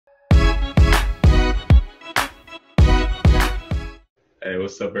Hey,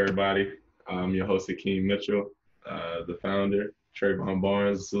 what's up, everybody? I'm your host, Akeem Mitchell, the founder, Trayvon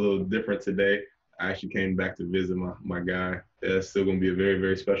Barnes. It's a little different today. I actually came back to visit my guy. It's still going to be a very,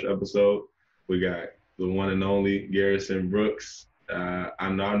 very special episode. We got the one and only Garrison Brooks.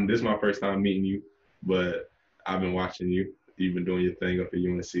 I'm not, this is my first time meeting you, but I've been watching you. You've been doing your thing up at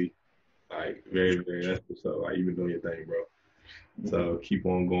UNC. Like, very, very, that's what's up. Like, you've been doing your thing, bro. So keep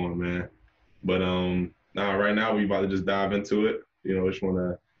on going, man. But now right now we about to just dive into it. Just want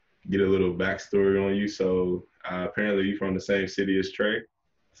to get a little backstory on you. So apparently you from the same city as Trey.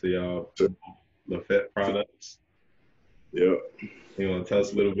 So y'all Lafette products. Yeah. You want to tell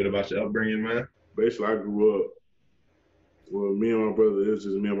us a little bit about your upbringing, man? Basically, I grew up, well, me and my brother, it was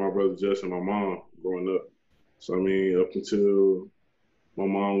just me and my brother Justin and my mom growing up. So, I mean, up until my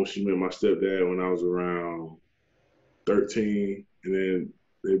mom, when she met my stepdad when I was around 13, and then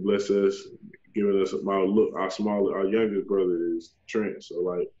they blessed us, giving us our youngest brother is Trent. So,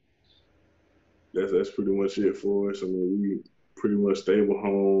 like, that's pretty much it for us. I mean, we pretty much stable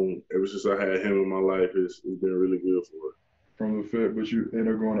home. Ever since I had him in my life, it's been really good for us. From Lafayette, but you end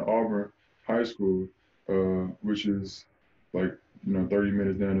up going to Auburn High School, which is like 30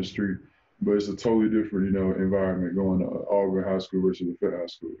 minutes down the street. But it's a totally different environment going to Auburn High School versus Lafayette High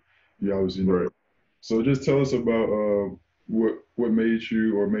School. You obviously know. Right. So just tell us about what made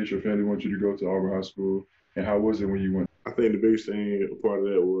you or made your family want you to go to Auburn High School, and how was it when you went? I think the biggest thing, a part of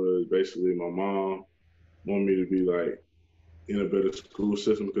that was basically my mom wanted me to be like in a better school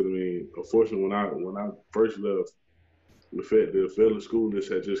system because I mean, unfortunately, when I first left Lafayette, the federal school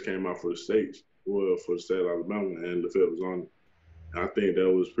list had just came out for the states, well, for the state of Alabama, and Lafayette was on it. And I think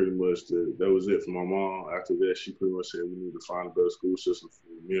that was pretty much that was it for my mom. After that, she pretty much said we need to find a better school system for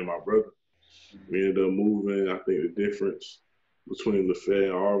me and my brother. We ended up moving. I think the difference between Lafayette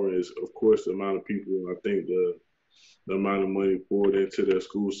and Auburn is, of course, the amount of people. And I think the amount of money poured into their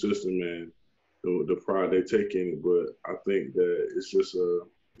school system and the pride they take in it. But I think that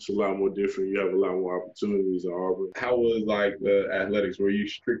it's a lot more different. You have a lot more opportunities in Auburn. How was like the athletics? Were you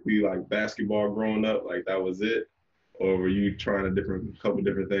strictly like basketball growing up? Like that was it? Or were you trying a couple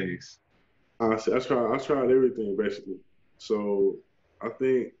different things? Honestly, I tried everything basically. So I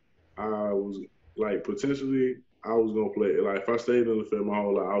think I was like potentially I was gonna play. Like if I stayed in the field my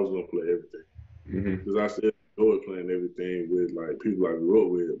whole life, I was gonna play everything because I still enjoyed playing everything with like people I grew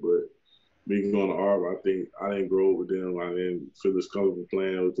up with. But me going to Auburn, I think I didn't grow up with them. I didn't feel as comfortable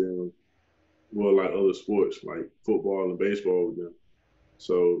playing with them. Well, like other sports, like football and baseball with them.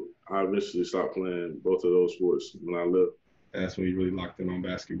 So I eventually stopped playing both of those sports when I left. That's when you really locked in on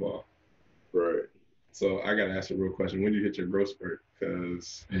basketball. Right. So I gotta ask you a real question. When did you hit your growth spurt?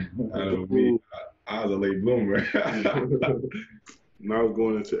 Because I know me, I was a late bloomer. When I was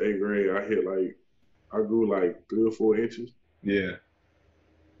going into eighth grade, I grew like 3 or 4 inches. Yeah.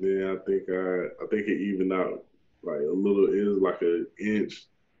 Then I think it evened out like a little. It was like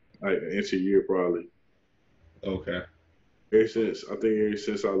like an inch a year probably. Okay. Ever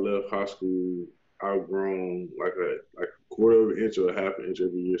since I left high school, I've grown like a quarter of an inch or a half an inch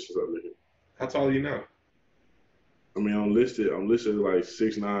every year since I left here. How tall are you now? I mean, I'm listed like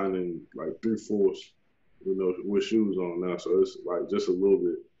 6'9" and like 3/4, with shoes on now. So it's like just a little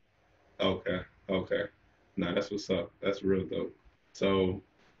bit. Okay. Okay. Nah, that's what's up. That's real dope. So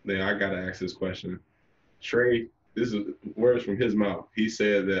then I gotta ask this question. Trey, this is words from his mouth. He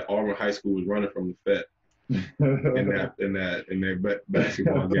said that Auburn High School was running from the Fed in that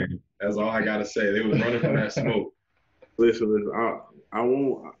basketball game. That's all I gotta say. They was running from that smoke. Listen. I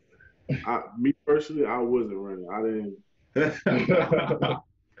won't. Me personally, I wasn't running. I didn't. I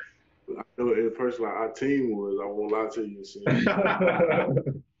know it personally, like, our team was. I won't lie to you.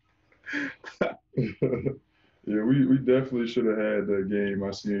 Yeah, we definitely should have had that game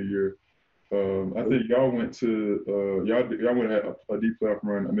my senior year. I think y'all went to y'all went to have a deep playoff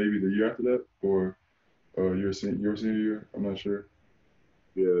run maybe the year after that, or your senior year. I'm not sure.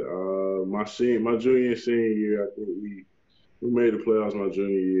 Yeah, my junior and senior year, I think we made the playoffs my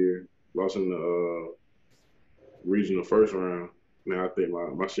junior year. Lost in the regional first round. Now I think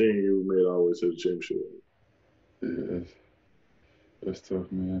my senior year we made it all the way to the championship. Yeah, that's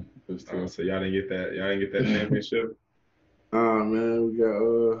tough, man. That's tough. So y'all didn't get that. Y'all didn't get that championship. Man, we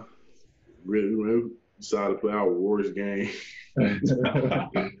got we decided to play our worst game. We decided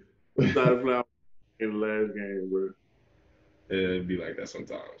to play our in the last game, bro. It'd be like that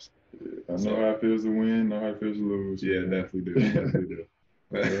sometimes. I know how it feels to win. Know how it feels to lose. Yeah, definitely do. Definitely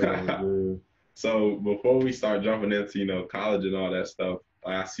do. So before we start jumping into college and all that stuff,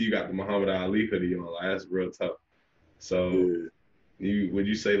 I see you got the Muhammad Ali hoodie on. Like that's real tough. So would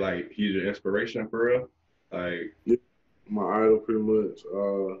you say like he's your inspiration for real? Like yeah. My idol, pretty much.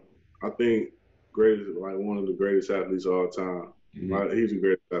 I think one of the greatest athletes of all time. Mm-hmm. He's the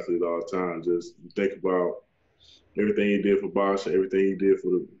greatest athlete of all time. Just think about everything he did for boxing, everything he did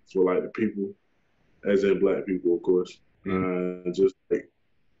for like the people, as in black people, of course. Just like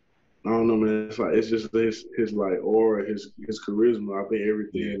I don't know, man. It's just his like aura, his charisma. I think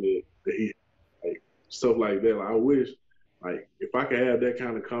everything that he like stuff like that. Like, I wish, like, if I could have that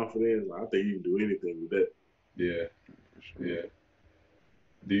kind of confidence, I think you can do anything with that. Yeah, yeah.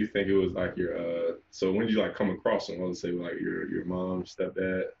 Do you think it was like your so when did you like come across him? Let's say like your mom,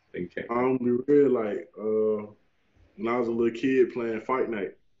 stepdad, thing came. I'm gonna be real, like when I was a little kid playing Fight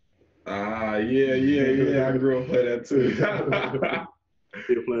Night. Yeah. I grew up playing that too.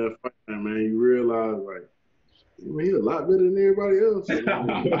 Kid playing Fight Night, man. You realize like, man, he's a lot better than everybody else.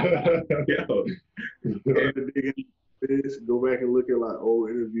 Go back and look at like old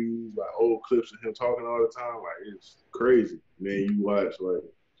interviews, like old clips of him talking all the time. Like, it's crazy. Man, you watch, like,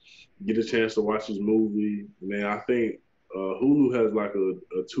 get a chance to watch his movie. And then I think Hulu has like a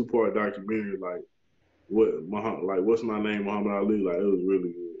 2-part documentary, like what's my name, Muhammad Ali. Like, it was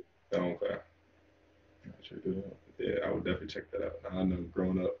really good. Oh, okay. Check it out. Yeah, I would definitely check that out. I know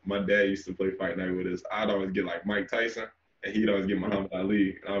growing up, my dad used to play Fight Night with us. I'd always get like Mike Tyson, and he'd always get Muhammad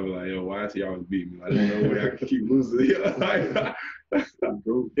Ali. And I'd be like, yo, why does he always beat me? I didn't know way I could keep losing.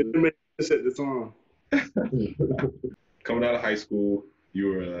 It's at the time. Coming out of high school, you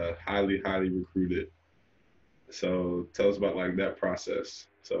were highly recruited. So tell us about like that process.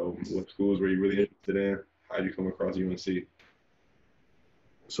 So what schools were you really interested in? How did you come across UNC?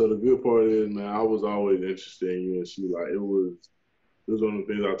 So the good part is, man, I was always interested in UNC. Like, it was one of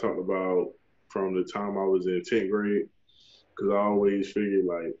the things I talked about from the time I was in 10th grade, because I always figured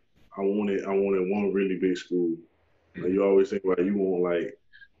like I wanted one really big school. Like, you always think like you want like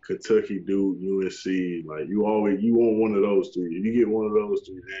Kentucky, Duke, UNC. Like, you want one of those three. If you get one of those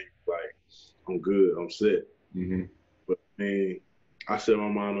three, then like, I'm good, I'm set. Mm-hmm. But man, I set my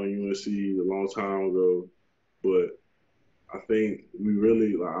mind on UNC a long time ago, but I think I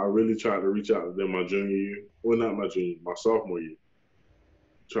really tried to reach out to them my junior year. Well, not my junior, my sophomore year.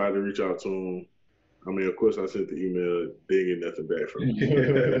 Tried to reach out to them. I mean, of course, I sent the email, didn't get nothing back from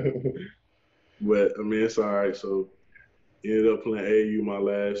them. But I mean, it's all right. So ended up playing AAU my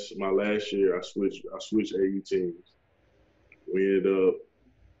last year. I switched AAU teams.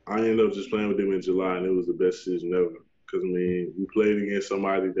 I ended up just playing with them in July, and it was the best season ever. Because, I mean, we played against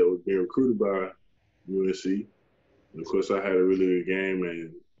somebody that was being recruited by UNC. And of course, I had a really good game,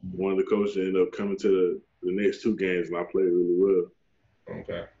 and one of the coaches ended up coming to the next 2 games, and I played really well.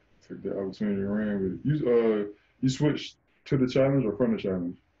 Okay. Took the opportunity and ran with it. You switched to the challenge or from the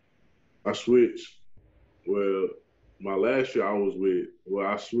challenge? I switched. Well, my last year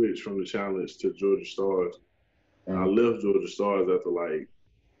I switched from the challenge to Georgia Stars. I left Georgia Stars after like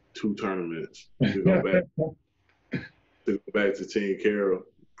 2 tournaments to go back to Team Carroll,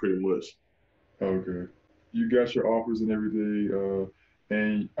 pretty much. Okay. You got your offers and everything,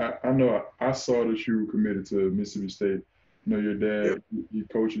 and I know I saw that you were committed to Mississippi State. You know, your dad, he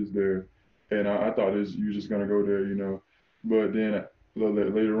coaches there, and I thought you were just going to go there, you know. But then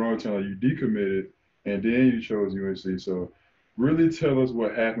later on, you decommitted, and then you chose UNC. So really tell us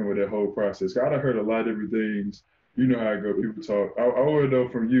what happened with that whole process. I heard a lot of different things. You know how it goes. People talk. I want to know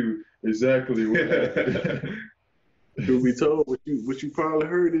from you exactly what happened. Truth be told, what you probably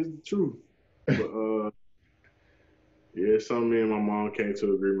heard is the truth. But yeah, something me and my mom came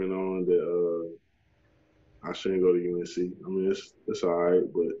to agreement on that I shouldn't go to UNC. I mean, it's all right,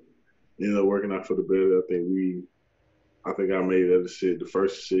 but it ended up working out for the better. I think I made the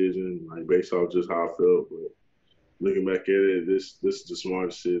first decision, like based off just how I felt. But looking back at it, this is the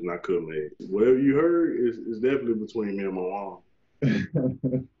smartest decision I could have made. Whatever you heard is definitely between me and my mom.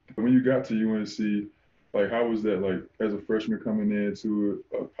 When you got to UNC, like how was that? Like as a freshman coming into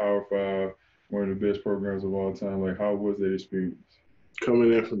a Power 5, one of the best programs of all time. Like how was that experience?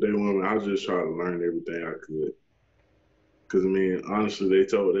 Coming in from day one, I just tried to learn everything I could. Cause I mean, honestly, they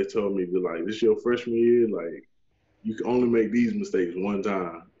told me that like this your freshman year, like you can only make these mistakes one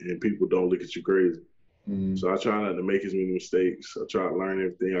time, and people don't look at you crazy. Mm-hmm. So I try not to make as many mistakes. I try to learn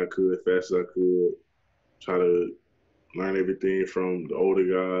everything I could as fast as I could. Try to learn everything from the older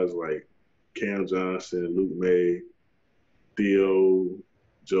guys like Cam Johnson, Luke May, Theo,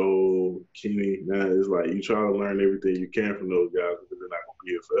 Joel, Kenny. Now it's like you try to learn everything you can from those guys because they're not gonna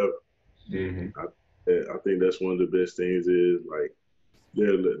be here forever. Mm-hmm. I think that's one of the best things is like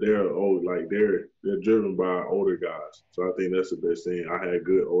they're old, like they're driven by older guys. So I think that's the best thing. I had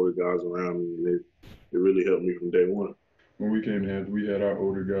good older guys around me, and it really helped me from day one. When we came in, we had our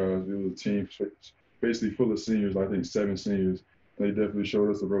older guys. It was a team basically full of seniors. I think 7 seniors. They definitely showed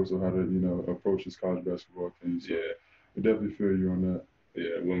us the ropes of how to, approach this college basketball team. So Yeah. I definitely feel you on that.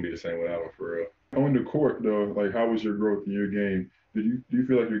 Yeah, it wouldn't be the same without him for real. On the court though, like how was your growth in your game? Do you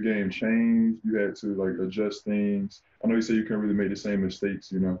feel like your game changed? You had to like adjust things. I know you said you couldn't really make the same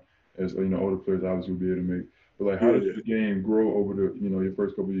mistakes, as older players obviously would be able to make. But like, how did Yeah. the game grow over the your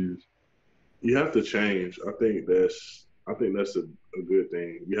first couple of years? You have to change. I think that's a good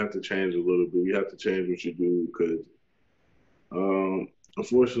thing. You have to change a little bit. You have to change what you do because,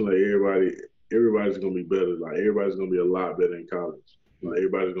 unfortunately, everybody's gonna be better. Like everybody's gonna be a lot better in college. Like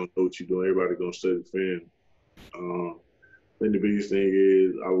everybody's gonna know what you're doing. Everybody's gonna study film. I think the biggest thing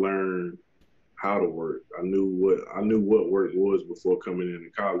is I learned how to work. I knew what work was before coming into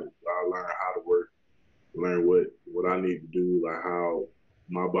college. I learned how to work, learn what I need to do, like how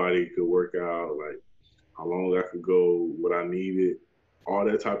my body could work out, like how long I could go, what I needed, all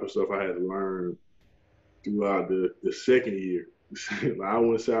that type of stuff I had to learn throughout the second year. Like, I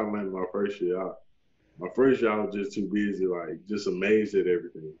wouldn't say I learned my first year. My first year I was just too busy, like just amazed at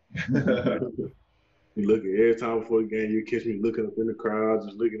everything. You look at every time before the game, you catch me looking up in the crowd,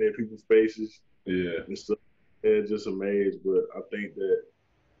 just looking at people's faces. Yeah. And stuff. Yeah, just amazed. But I think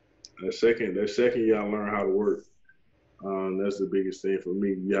that second year I learned how to work. That's the biggest thing for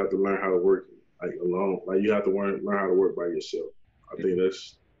me. You have to learn how to work like alone. Like you have to learn how to work by yourself. I think that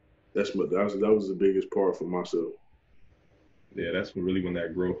was the biggest part for myself. Yeah, that's really when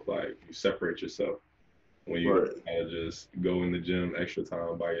that growth, like you separate yourself. When you gotta just go in the gym extra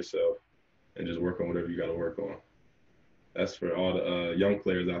time by yourself and just work on whatever you gotta work on. That's for all the young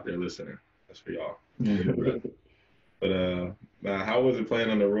players out there listening. That's for y'all. But how was it playing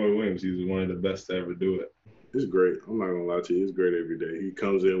under Roy Williams? He was one of the best to ever do it. It's great. I'm not gonna lie to you. It's great every day. He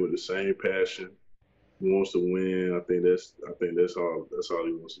comes in with the same passion. He wants to win. I think that's all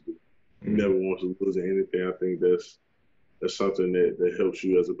he wants to do. He never wants to lose at anything. I think that's something that helps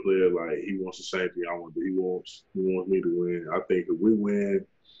you as a player. Like he wants the same thing I want to do. He wants me to win. I think if we win,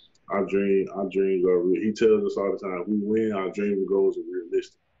 our dreams are real. He tells us all the time, if we win, our dreams and goals are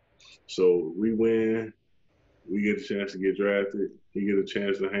realistic. So we win, we get a chance to get drafted. He get a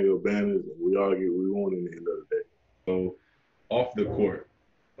chance to hang up banners, and we all get what we want in the end of the day. So off the court,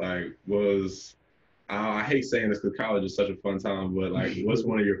 like I hate saying this because college is such a fun time, but like what's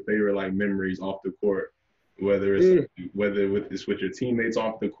one of your favorite like memories off the court? Whether it's with your teammates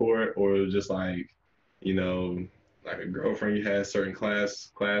off the court or just like, like a girlfriend you had, certain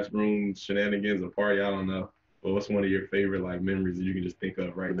classroom shenanigans, a party, I don't know. But what's one of your favorite like memories that you can just think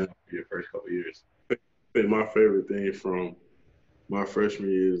of right now for your first couple of years? I think my favorite thing from my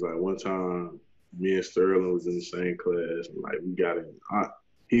freshman year is like one time me and Sterling was in the same class and like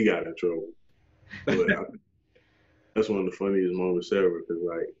he got in trouble. But that's one of the funniest moments ever because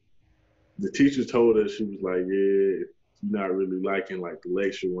like the teacher told us, she was like, yeah, if you're not really liking like the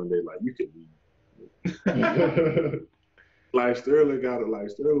lecture one day, like you can leave. Like Sterling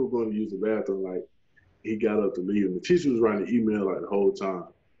was going to use the bathroom, like he got up to leave and the teacher was writing an email like the whole time.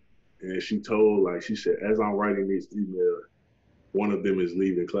 And she said, as I'm writing this email, one of them is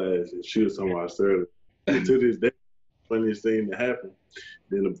leaving class and she was talking about Sterling. And to this day, funniest thing that happened.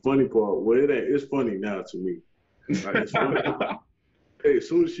 Then the funny part, it's funny now to me. Like, it's funny. Hey, as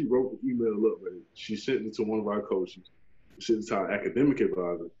soon as she wrote the email up, she sent it to one of our coaches, sent it to our academic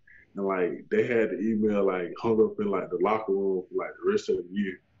advisor, and like they had the email like hung up in like the locker room for like the rest of the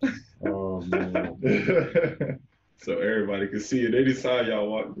year. Oh man! So everybody could see it anytime y'all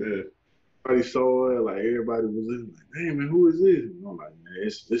walked in. Everybody saw it, like everybody was in, like, hey man, who is this? And I'm like, man,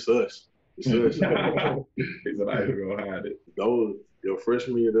 it's us. It's us. He said, I ain't gonna hide it. Your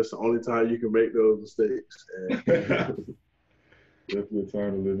freshman year, that's the only time you can make those mistakes. Definitely a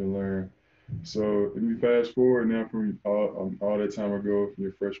time to live and learn. So if we fast forward now from all that time ago, from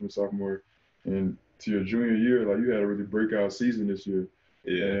your freshman, sophomore, and to your junior year, like you had a really breakout season this year.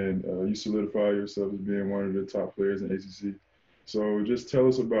 Yeah. And you solidified yourself as being one of the top players in ACC. So just tell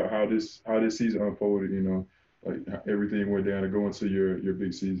us about how this season unfolded, like how everything went down to go into your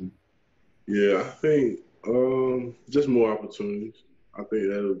big season. Yeah, I think just more opportunities. I think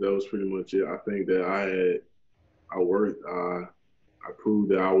that was pretty much it. I think that I worked. I proved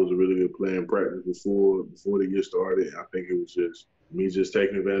that I was a really good player in practice before the year started. I think it was just me just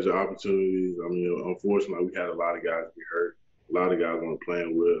taking advantage of opportunities. I mean, unfortunately, we had a lot of guys get hurt. A lot of guys weren't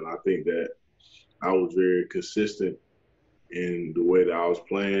playing well, and I think that I was very consistent in the way that I was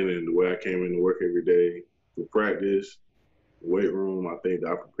playing and the way I came into work every day for practice, the weight room. I think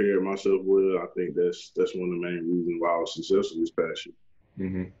that I prepared myself well. I think that's one of the main reasons why I was successful this past year.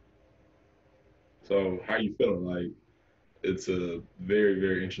 Mm-hmm. So how you feeling? Like, it's a very,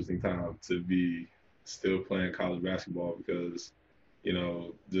 very interesting time to be still playing college basketball because,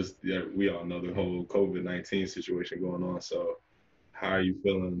 just yeah, we all know the whole COVID-19 situation going on. So, how are you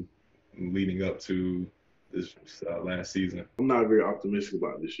feeling leading up to this last season? I'm not very optimistic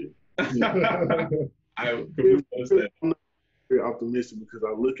about this year. I completely understand. I'm not very optimistic because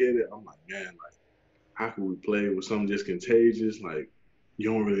I look at it, I'm like, man, like, how can we play with something just contagious? Like, you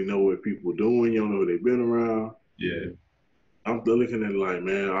don't really know what people are doing. You don't know what they've been around. Yeah. I'm looking at it like,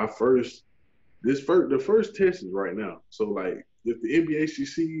 man, the first test is right now. So, like, if the NBA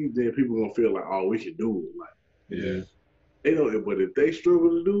succeeds, then people going to feel like, oh, we can do it. Like, yeah. They don't, but if they struggle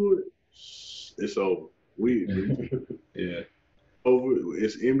to do it, it's over. Yeah. Over.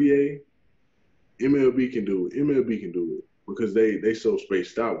 It's NBA. MLB can do it. MLB can do it because they so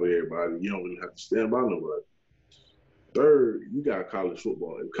spaced out with everybody. You don't really have to stand by nobody. Third, you got college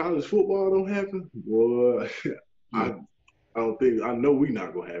football. If college football don't happen, boy, I don't think I know we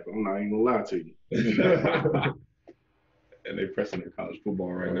not gonna happen. I'm not even gonna lie to you. And they pressing their college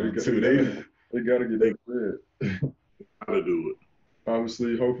football right now too. They gotta get that bread. Gotta do it.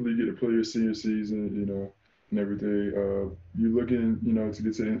 Obviously, hopefully you get to play your senior season, and everything. You looking, to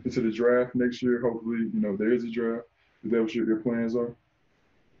get into the draft next year. Hopefully, there is a draft. Is that what your plans are?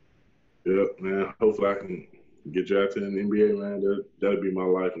 Yep, man. Hopefully I can get drafted in the NBA, man. That'll be my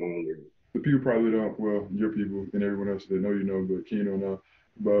lifelong dream. The people probably don't. Well, your people and everyone else that know but Keen don't know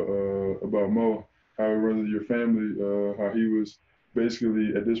about Mo. How it runs your family. How he was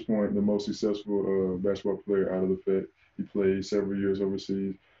basically at this point the most successful basketball player out of the Fed. He played several years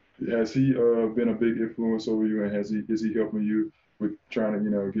overseas. Has he been a big influence over you, and is he helping you with trying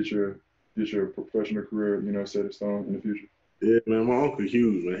to get your professional career set in stone in the future? Yeah, man, my uncle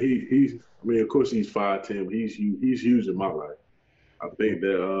huge, man. He's I mean, of course he's 5'10", but he's huge in my life. I think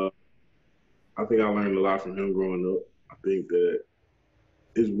I learned a lot from him growing up. I think that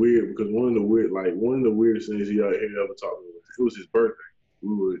it's weird because one of the weirdest things he ever taught me was his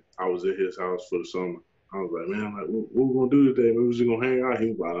birthday. I was at his house for the summer. I was like, man, what we gonna do today? Maybe we're just gonna hang out.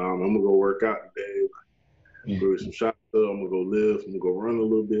 He was like, I'm gonna go work out today. Go get some shots up. I'm gonna go lift. I'm gonna go run a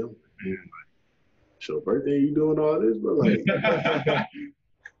little bit. I'm like, man, it's your birthday. You doing all this, bro? Like,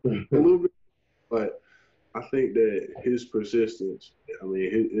 a little bit. But I think that his persistence. I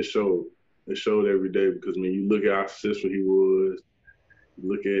mean, it showed. It showed every day because when you look at how successful he was, you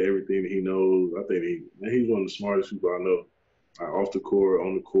look at everything that he knows. I think he's one of the smartest people I know. Off the court,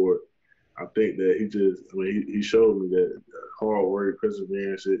 on the court. I think that he showed me that hard work,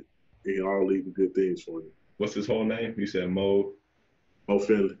 perseverance, it can all lead to good things for you. What's his whole name? You said Mo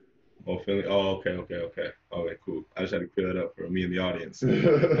Finley. Mo Finley. Oh, okay, cool. I just had to clear that up for me and the audience. I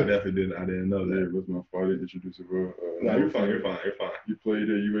didn't know that. Yeah, it was my fault to introduce it, bro. No, you're fine. You played at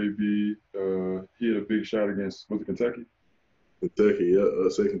UAB. He had a big shot against, was it Kentucky? Kentucky, yeah,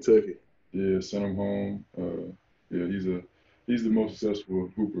 say Kentucky. Yeah, sent him home. Yeah, he's the most successful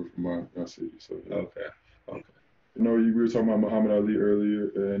hooper from my city. So yeah. Okay. We were talking about Muhammad Ali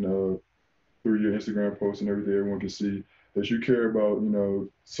earlier, and through your Instagram posts and everything, everyone can see that you care about,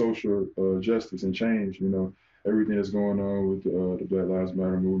 social justice and change, everything that's going on with the Black Lives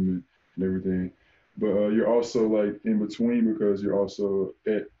Matter movement and everything. But you're also like in between because you're also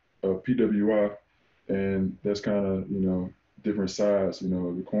at PWI, and that's kind of, different sides, of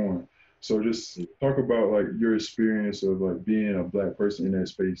the coin. So just talk about like your experience of like being a Black person in that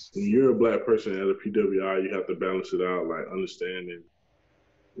space. When you're a Black person at a PWI, you have to balance it out, like understanding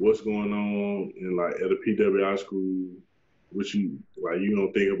what's going on in like at a PWI school, which you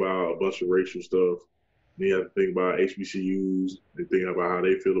don't think about a bunch of racial stuff. Then you have to think about HBCUs and think about how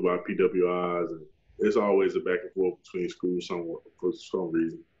they feel about PWIs, and it's always a back and forth between schools for some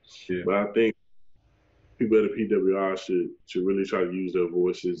reason. Yeah. But I think people at the PWI should really try to use their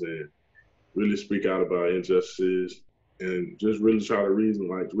voices and really speak out about injustices and just really try to reason,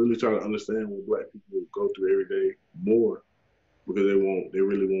 like really try to understand what Black people go through every day more. Because they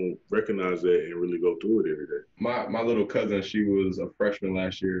really won't recognize that and really go through it every day. My little cousin, she was a freshman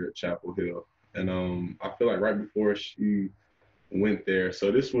last year at Chapel Hill, and I feel like right before she went there,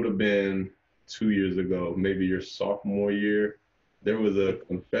 so this would have been 2 years ago, maybe your sophomore year. There was a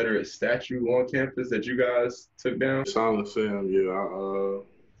Confederate statue on campus that you guys took down. Silent Sam, yeah.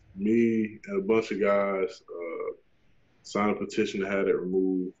 Me and a bunch of guys signed a petition to have it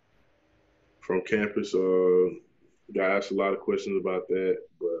removed from campus. Got asked a lot of questions about that,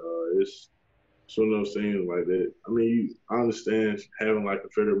 but it's one of those things like that. I mean, I understand having like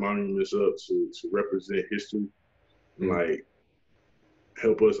Confederate monuments up to represent history, and like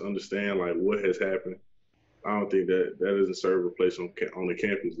help us understand like what has happened. I don't think that doesn't serve a place on the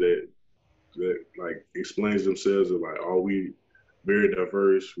campus that like explains themselves as like, oh, we very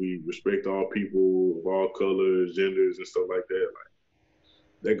diverse. We respect all people of all colors, genders, and stuff like that. Like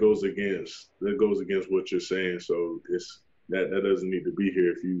that goes against what you're saying. So that doesn't need to be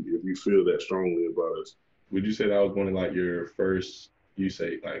here if you feel that strongly about us. Would you say that was one of like your first, you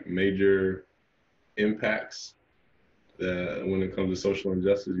say like major impacts that when it comes to social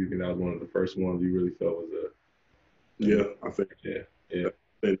injustice? You think that was one of the first ones you really felt was a? Yeah, I think. Yeah.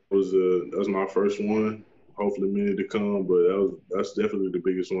 I think that was my first one. Hopefully many to come, but that's definitely the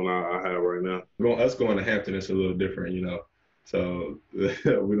biggest one I have right now. Us going to Hampton is a little different, you know. So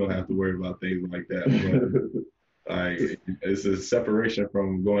we don't have to worry about things like that. But like it's a separation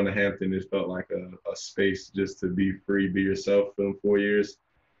from going to Hampton. It felt like a space just to be free, be yourself for them 4 years.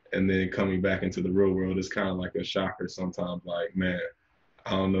 And then coming back into the real world is kind of like a shocker sometimes. Like, man,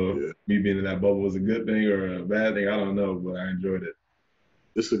 I don't know if me being in that bubble was a good thing or a bad thing. I don't know, but I enjoyed it.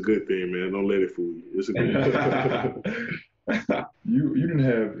 It's a good thing, man. Don't let it fool you. It's a good thing. You didn't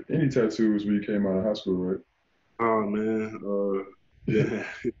have any tattoos when you came out of high school, right? Oh, man. Yeah,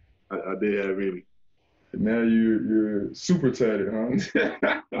 I did have any. And now you're super tatted, huh?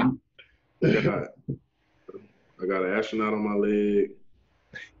 I got an astronaut on my leg.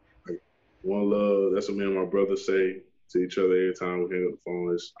 One love. That's what me and my brother say to each other every time we hang up the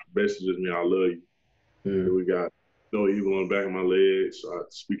phone. It's basically just me. I love you. Yeah. And we got no evil on the back of my leg, so I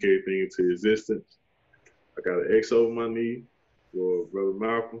speak everything into existence. I got an X over my knee for Brother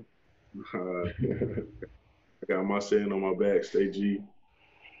Malcolm. I got my saying on my back, stay G.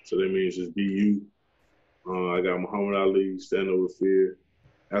 So that means just be you. I got Muhammad Ali, stand over fear.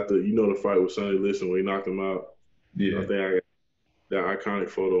 After, the fight with Sonny Liston where he knocked him out. Yeah. I think I got that iconic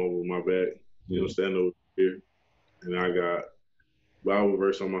photo over my back, stand over fear. And I got Bible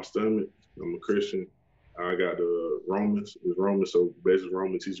verse on my stomach. I'm a Christian. I got the Romans. It's Romans, so basically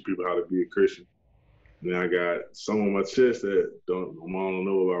Romans teaching people how to be a Christian. And then I got some on my chest that my mom don't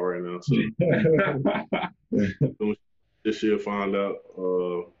know about right now. So she'll find out.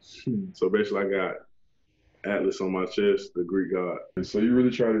 So basically I got Atlas on my chest, the Greek god. So you really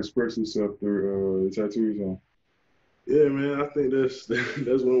try to express yourself through the tattoos, huh? Yeah, man. I think that's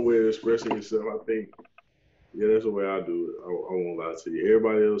one way of expressing yourself. I think, that's the way I do it. I won't lie to you.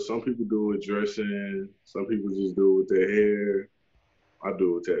 Everybody else, some people do it dressing. Some people just do it with their hair. I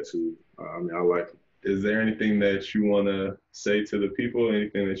do it with tattoos. I mean, I like it. Is there anything that you want to say to the people?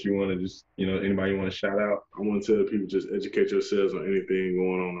 Anything that you want to just, anybody you want to shout out? I want to tell people just educate yourselves on anything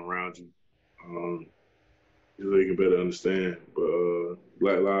going on around you. So you can better understand. But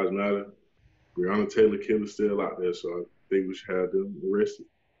Black Lives Matter. Breonna Taylor killer's still out there, so I think we should have them arrested.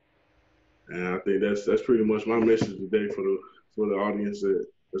 And I think that's pretty much my message today for the audience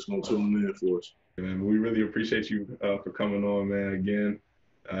that's gonna tune in for us. Man, we really appreciate you for coming on, man. Again,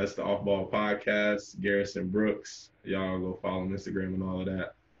 it's the OffBall podcast. Garrison Brooks. Y'all go follow him on Instagram and all of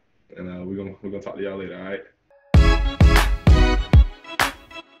that. And we're gonna talk to y'all later. All right.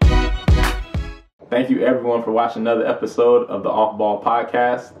 Thank you everyone for watching another episode of the OffBall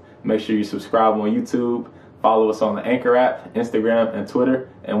podcast. Make sure you subscribe on YouTube, follow us on the Anchor app, Instagram, and Twitter,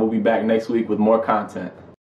 and we'll be back next week with more content.